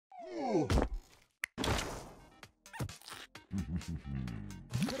go!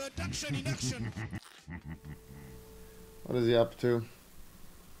 Production in action! What is he up to?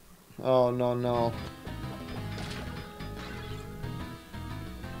 Oh, no, no.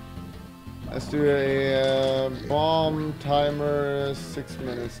 Let's do a bomb timer 6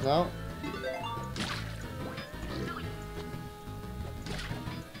 minutes now.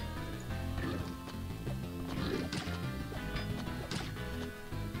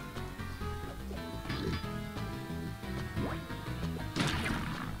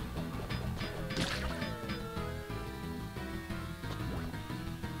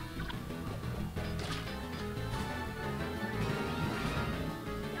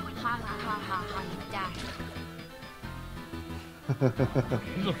 This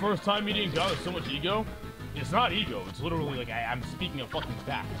is the first time meeting a guy with so much ego. It's not ego, it's literally like I'm speaking a fucking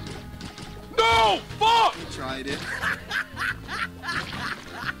fact. No! Fuck! You tried it.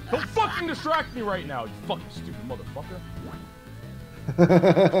 Don't fucking distract me right now, you fucking stupid motherfucker.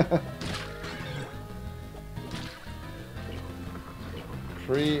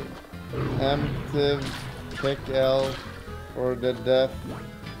 Preemptive KEKL for the death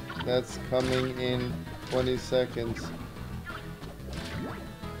that's coming in 20 seconds.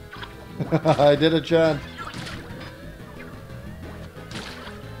 I did a chant.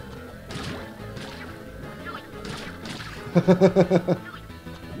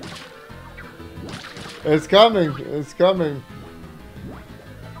 It's coming. It's coming.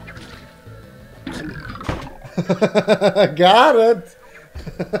 Got it.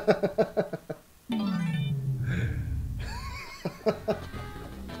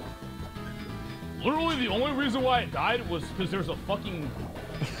 Literally the only reason why it died was because there's a fucking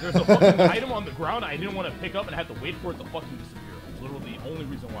item on the ground I didn't want to pick up and I had to wait for it to fucking disappear. It's literally the only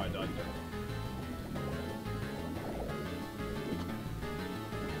reason why I died there.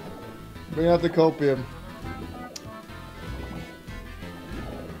 Bring out the copium.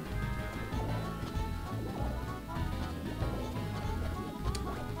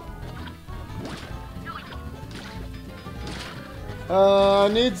 I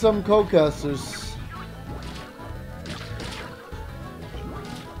need some co-casters.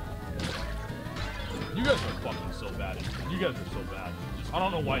 You guys are fucking so bad. You guys are so bad. Just, I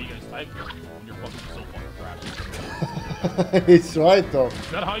don't know why you guys type here when you're fucking so fucking trash. He's right though.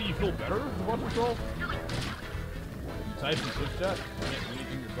 Is that how you feel better about yourself? You type in Twitch chat, you can't do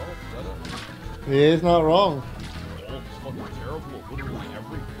anything yourself? Is that it? He is not wrong. You're all just fucking terrible at literally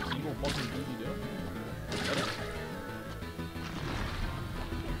every single fucking thing you do. Is that it?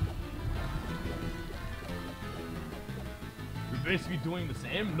 You're basically doing the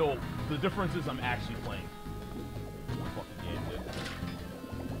same? No, the difference is I'm actually playing. Fucking game, dude.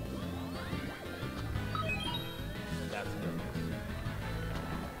 That's the difference.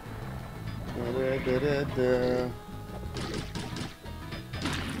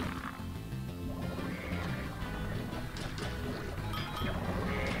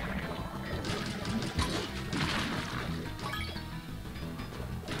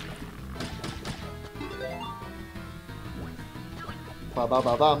 Ba ba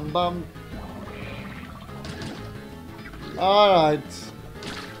ba bum bum. All right.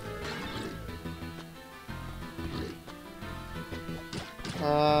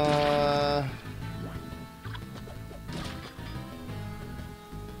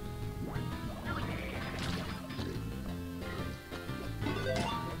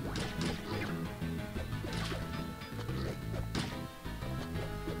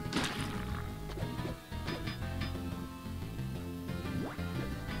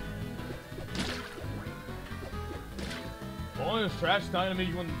 Calling us trash is not gonna make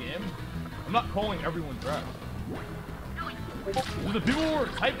you win the game. I'm not calling everyone trash. The people who were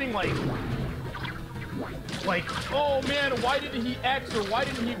typing like, oh man, why didn't he X or why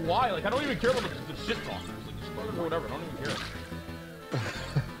didn't he Y? Like, I don't even care about the shit talkers, like the spoilers or whatever. I don't even care.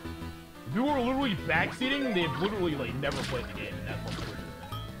 People were literally backseating. They've literally like never played the game, and that's what's weird.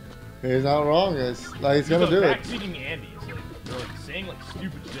 He's not wrong. It's like he's gonna do it. Backseating Andy's like they're like saying like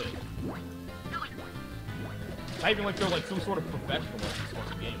stupid shit. Typing like they're like some sort of professional at this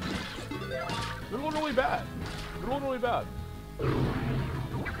fucking game. They're literally bad. They're literally bad.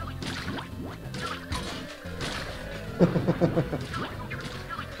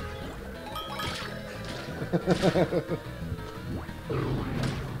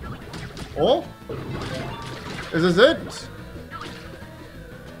 Oh? Is this it?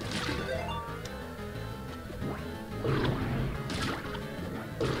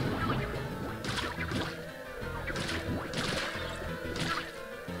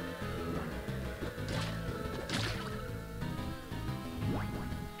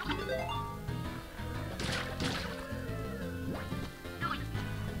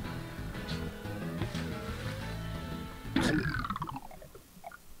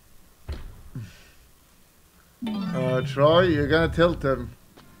 Troy, you're gonna tilt him.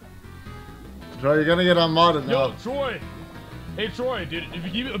 Troy, you're gonna get unmodded now. Yo, Troy! Hey, Troy, dude, if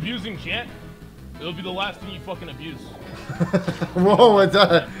you keep abusing Chant, it'll be the last thing you fucking abuse. Whoa, what's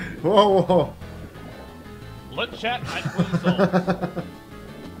that? Whoa, whoa. Let Chant fight for themselves.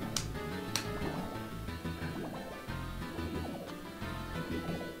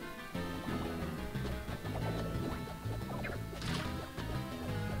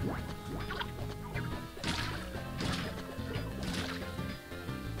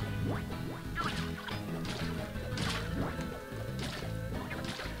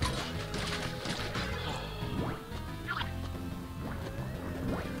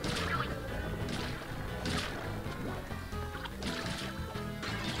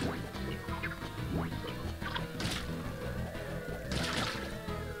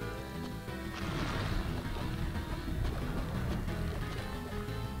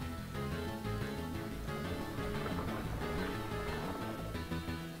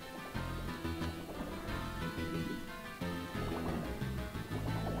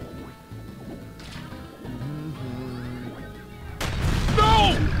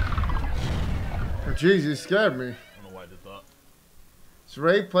 Jeez, you scared me. I don't know why I did that. Is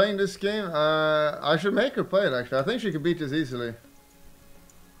Ray playing this game? I should make her play it actually. I think she could beat this easily.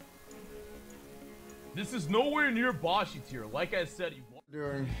 This is nowhere near Bossy tier. Like I said, you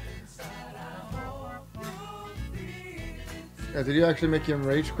Doing. Yeah, did you actually make him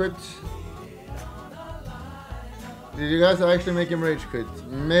rage quit? Did you guys actually make him rage quit?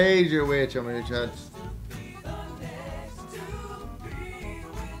 Major weight on my chat.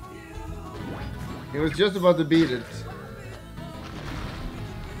 He was just about to beat it.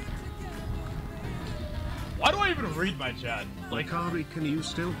 Why do I even read my chat? Like, Lacari, can you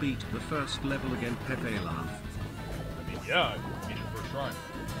still beat the first level again, Pepe laugh? I mean, yeah, I can beat it first try.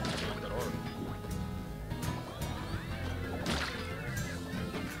 It's not that hard.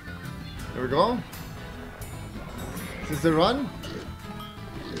 There we go. Is this the run?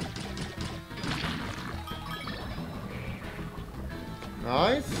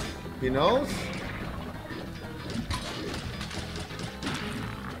 Nice. He knows.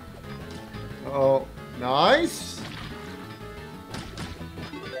 Oh, nice.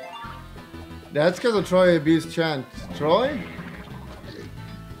 That's because of Troy abused Chant. Troy?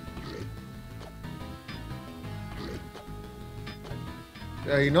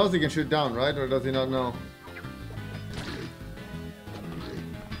 Yeah, he knows he can shoot down, right? Or does he not know?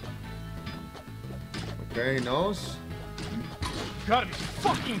 Okay, he knows. You gotta be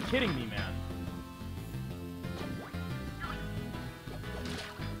fucking kidding me, man.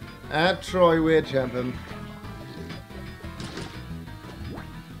 At Troy, we're champion.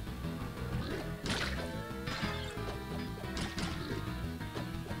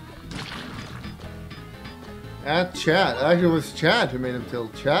 At Chat. Actually, it was Chat who made him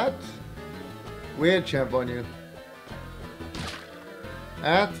tilt. Chat? Weird champ on you.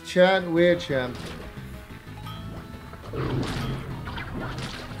 At Chat, weird champ.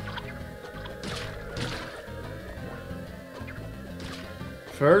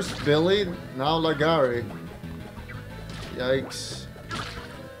 First Billy, now Lacari. Yikes.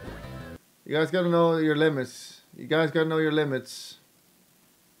 You guys gotta know your limits. You guys gotta know your limits.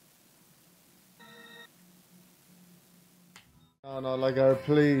 No, no, Lacari,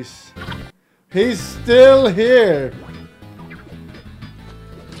 please. He's still here.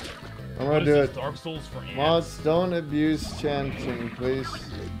 I'm gonna do it. Dark Souls for ants. Mods, don't abuse chanting, please.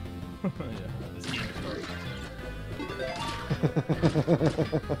 Yeah, this game is dark.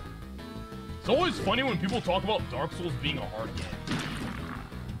 It's always funny when people talk about Dark Souls being a hard game.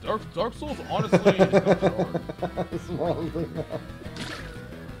 Dark Souls, honestly, is not that hard. Small thing now.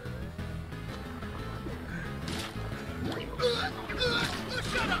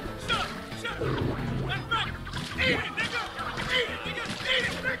 Shut up! Shut up! Shut up! That's right! Eat it, nigga! Eat it, nigga! Eat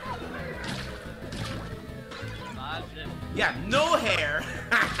it, nigga! Yeah, no hair!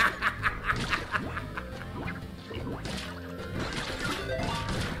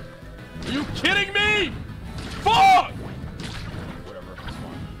 Are you kidding me? Fuck! Whatever, it's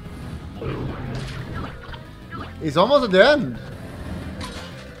fine. He's almost at the end.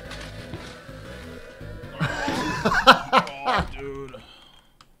 Oh, dude.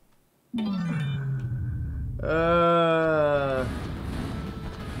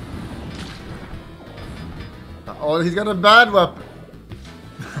 Oh, he's got a bad weapon.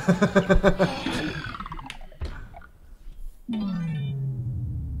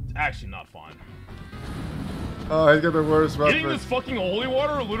 It's actually not fun. Oh, he's got the worst weapon. Getting this fucking holy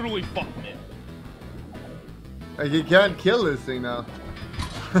water literally fucked me. Like, you can't kill this thing now.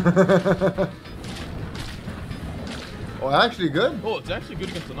 Oh, actually good. Oh, it's actually good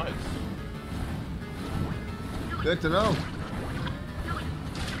against the knights. Good to know.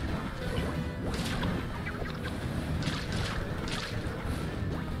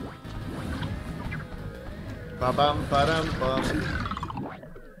 Ba-bam, ba-dam, bum.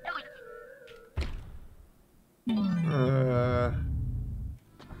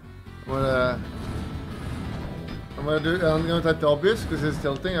 I'm gonna type the obvious because it's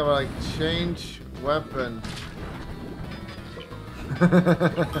tilting. I'm like change weapon.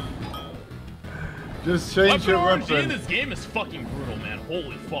 Just change your weapon. weapon. RNG in this game is fucking brutal, man.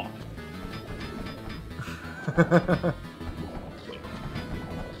 Holy fuck.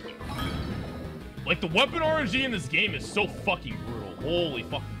 Like, the weapon RNG in this game is so fucking brutal. Holy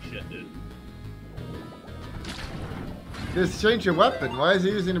fucking shit, dude. Just change your weapon. Why is he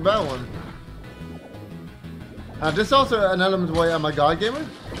using a bad one? This is also an element why I'm a god gamer?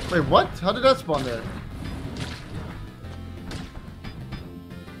 Wait, what? How did that spawn there?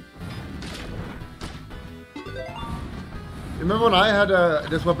 Remember when I had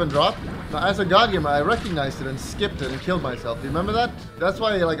this weapon drop? Now, as a god gamer, I recognized it and skipped it and killed myself. Do you remember that? That's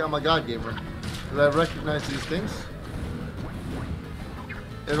why like I'm a god gamer. Because I recognize these things.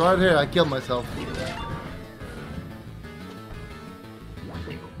 And right here, I killed myself.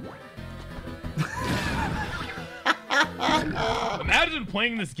 Imagine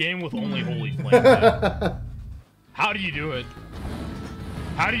playing this game with only Holy Flame. Man. How do you do it?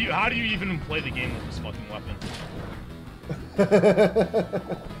 How do you even play the game with this fucking weapon?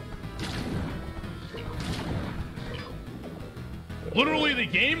 Literally, the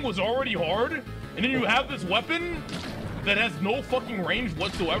game was already hard, and then you have this weapon that has no fucking range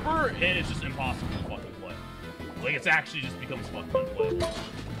whatsoever, and it's just impossible to fucking play. Like, it's actually just becomes fucking unplayable.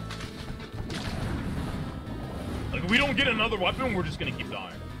 Like, if we don't get another weapon, we're just gonna keep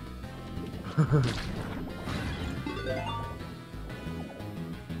dying.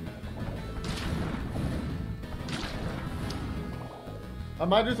 I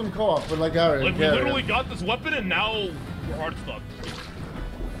might do some co-op with Lacari. Like, we literally got this weapon, and now we're hard stuck.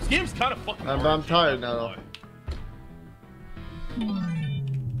 This game's kind of fucking hard. I'm tired now.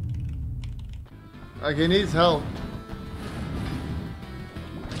 Like, he needs help.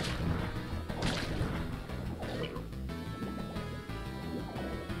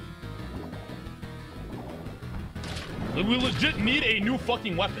 Like, we legit need a new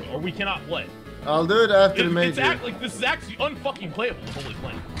fucking weapon, or we cannot play. I'll do it after the major. Like, this is actually unfucking playable with Holy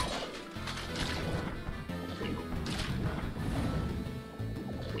Flame.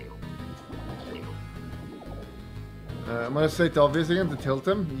 I'm gonna say the obvious again to tilt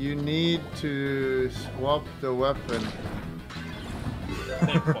him. You need to swap the weapon.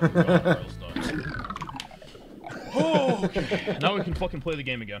 Thank fucking God, oh, okay. Now we can fucking play the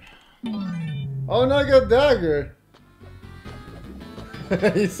game again. Oh no, I got dagger.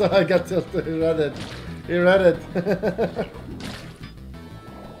 He saw I got tilted. He read it. He read it.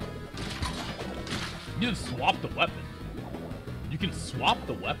 You can swap the weapon. You can swap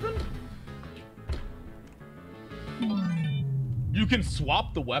the weapon? You can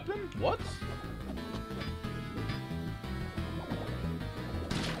swap the weapon? What?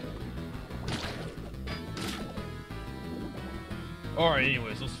 Alright,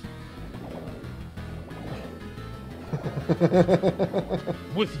 anyways, let's...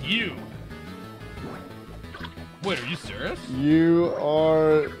 With you. Wait, are you serious? You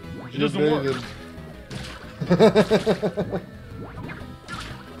are... It doesn't work.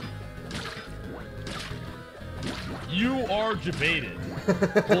 You are debated.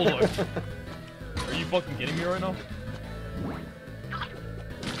 Bulldog. Are you fucking kidding me right now?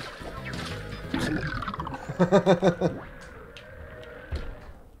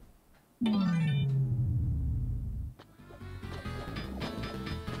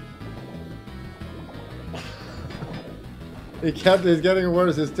 He's getting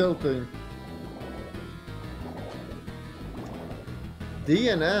worse, he's tilting. D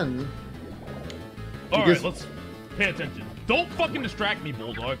and N. Alright, let's pay attention. Don't fucking distract me,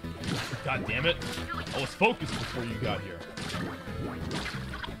 Bulldog. God damn it. I was focused before you got here.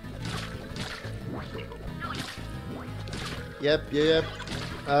 Yep. We're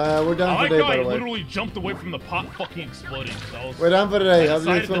done for I like the day, how by I the way. literally jumped away from the pot fucking exploding. We're done for the day. I I'm just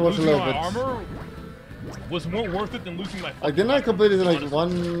decided gonna that watch a losing little my bit. armor was more worth it than losing my fucking Didn't I complete it in like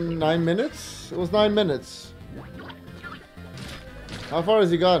honestly. 9 minutes? It was 9 minutes. How far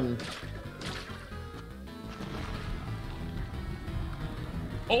has he gotten?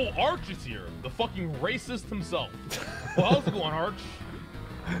 Oh, Arch is here. The fucking racist himself. Well, how's it going, Arch?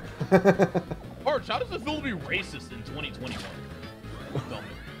 Arch, how does it feel to be racist in 2021? Tell me.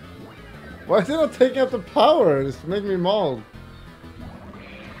 Why is it not taking out the power? It's making me mauled.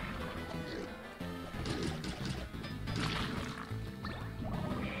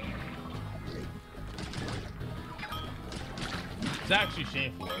 It's actually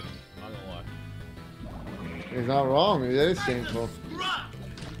shameful, Arch. I'm not gonna lie. He's not wrong. It is shameful.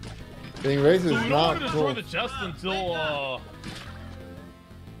 Being racist So we is don't not want to destroy cool. the chest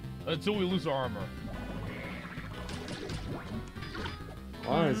until we lose our armor.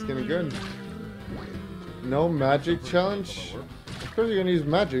 Wow, it's getting good. No magic challenge? Of course you're gonna use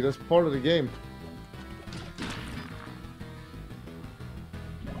magic, that's part of the game.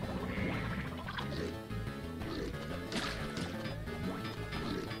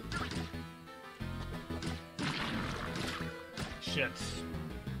 Shit.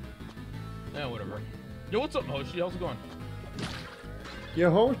 Yeah, whatever. Yo, what's up, Hoshi? How's it going?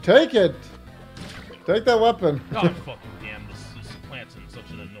 Yo, take it! Take that weapon. God fucking damn, this plant's in such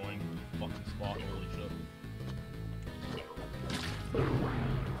an annoying fucking spot. Holy shit.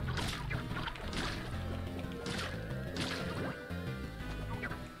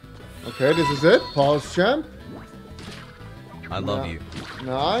 Okay, this is it. Pause champ. I love you.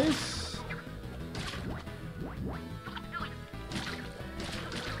 Nice.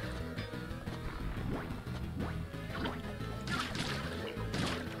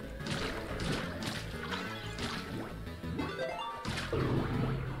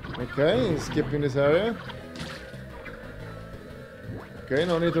 Okay, skipping this area. Okay,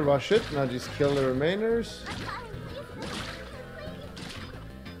 no need to rush it. Now just kill the remainers.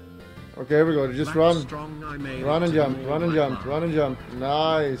 Okay, here we go. Just run. Run and jump. Run and jump. Run and jump.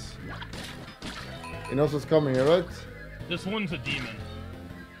 Nice. He knows what's coming here, right? This one's a demon.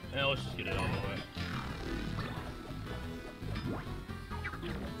 Yeah, let's just get it out of the way.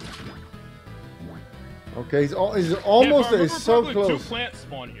 Okay, he's almost there. He's so Two close. plants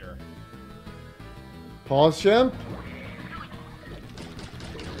spawn here. Pause champ.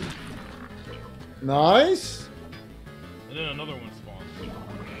 Nice. And then another one spawns.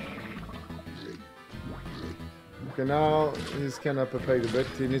 Okay, now he's kind of prepared a bit.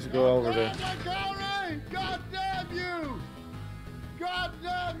 He needs to go over there. Lacari! God damn you! God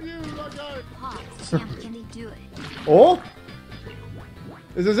damn you, Lacari! Pause, Champ, can he do it? Oh?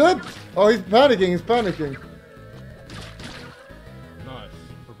 Is this it? Oh, he's panicking. He's panicking. Nice.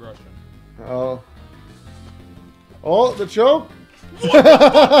 Progression. Oh. Oh, the choke.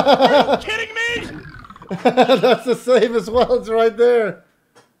 Are you kidding me? That's the save as well. It's right there.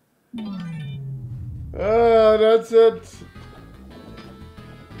 That's it.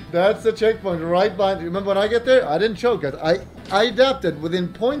 That's the checkpoint right behind. Remember when I get there? I didn't choke it. I adapted within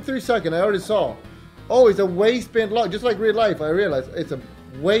 0.3 seconds. I already saw. Oh, it's a waistband lock, just like real life. I realized it's a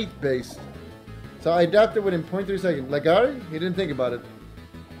weight based. So I adapted within 0.3 seconds. Lacari, he didn't think about it.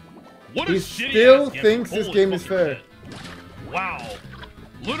 What a He shitty still ass game. thinks this Holy game is fucking fair. shit. Wow.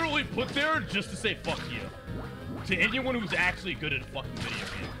 Literally put there just to say fuck you. To anyone who's actually good at a fucking video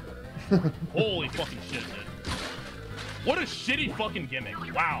game. Holy fucking shit, dude. What a shitty fucking gimmick.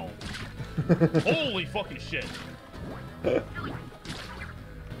 Wow. Holy fucking shit.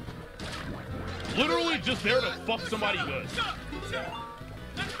 Literally just there to fuck somebody good.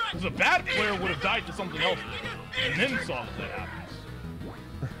 Because a bad player would have died to something else and then saw that happens.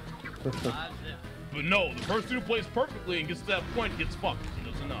 But no, the person who plays perfectly and gets to that point gets fucked.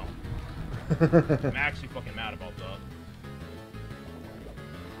 He doesn't know. I'm actually fucking mad about that.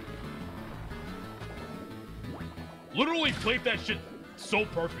 Literally played that shit so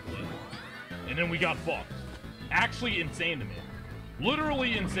perfectly. And then we got fucked. Actually insane to me.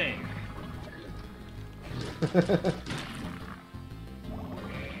 Literally insane.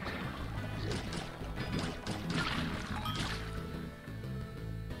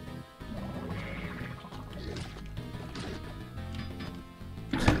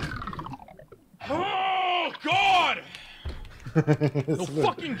 Oh, God! No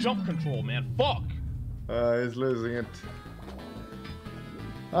fucking jump control, man. Fuck. He's losing it.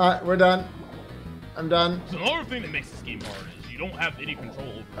 Alright, we're done. I'm done. So another thing that makes this game hard is you don't have any control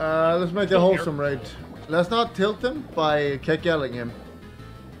over it. Let's make a wholesome raid. Let's not tilt him by KEKLing him.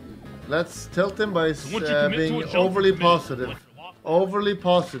 Let's tilt him by So once you commit to being a jump, overly you're committed. positive. Once you're locked in, Overly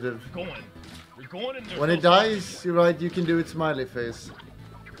positive. You're going and there's When no it dies, you're right, you can do it smiley face.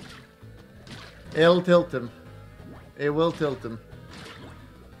 It'll tilt him. It will tilt him.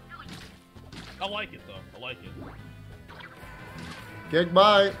 I like it though. I like it.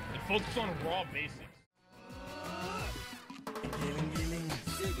 Goodbye. It focuses on raw basics.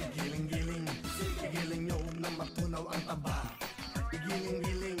 Giling-giling, yung naman tunaw ang taba.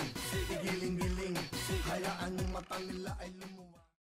 Giling-giling, mata nila ay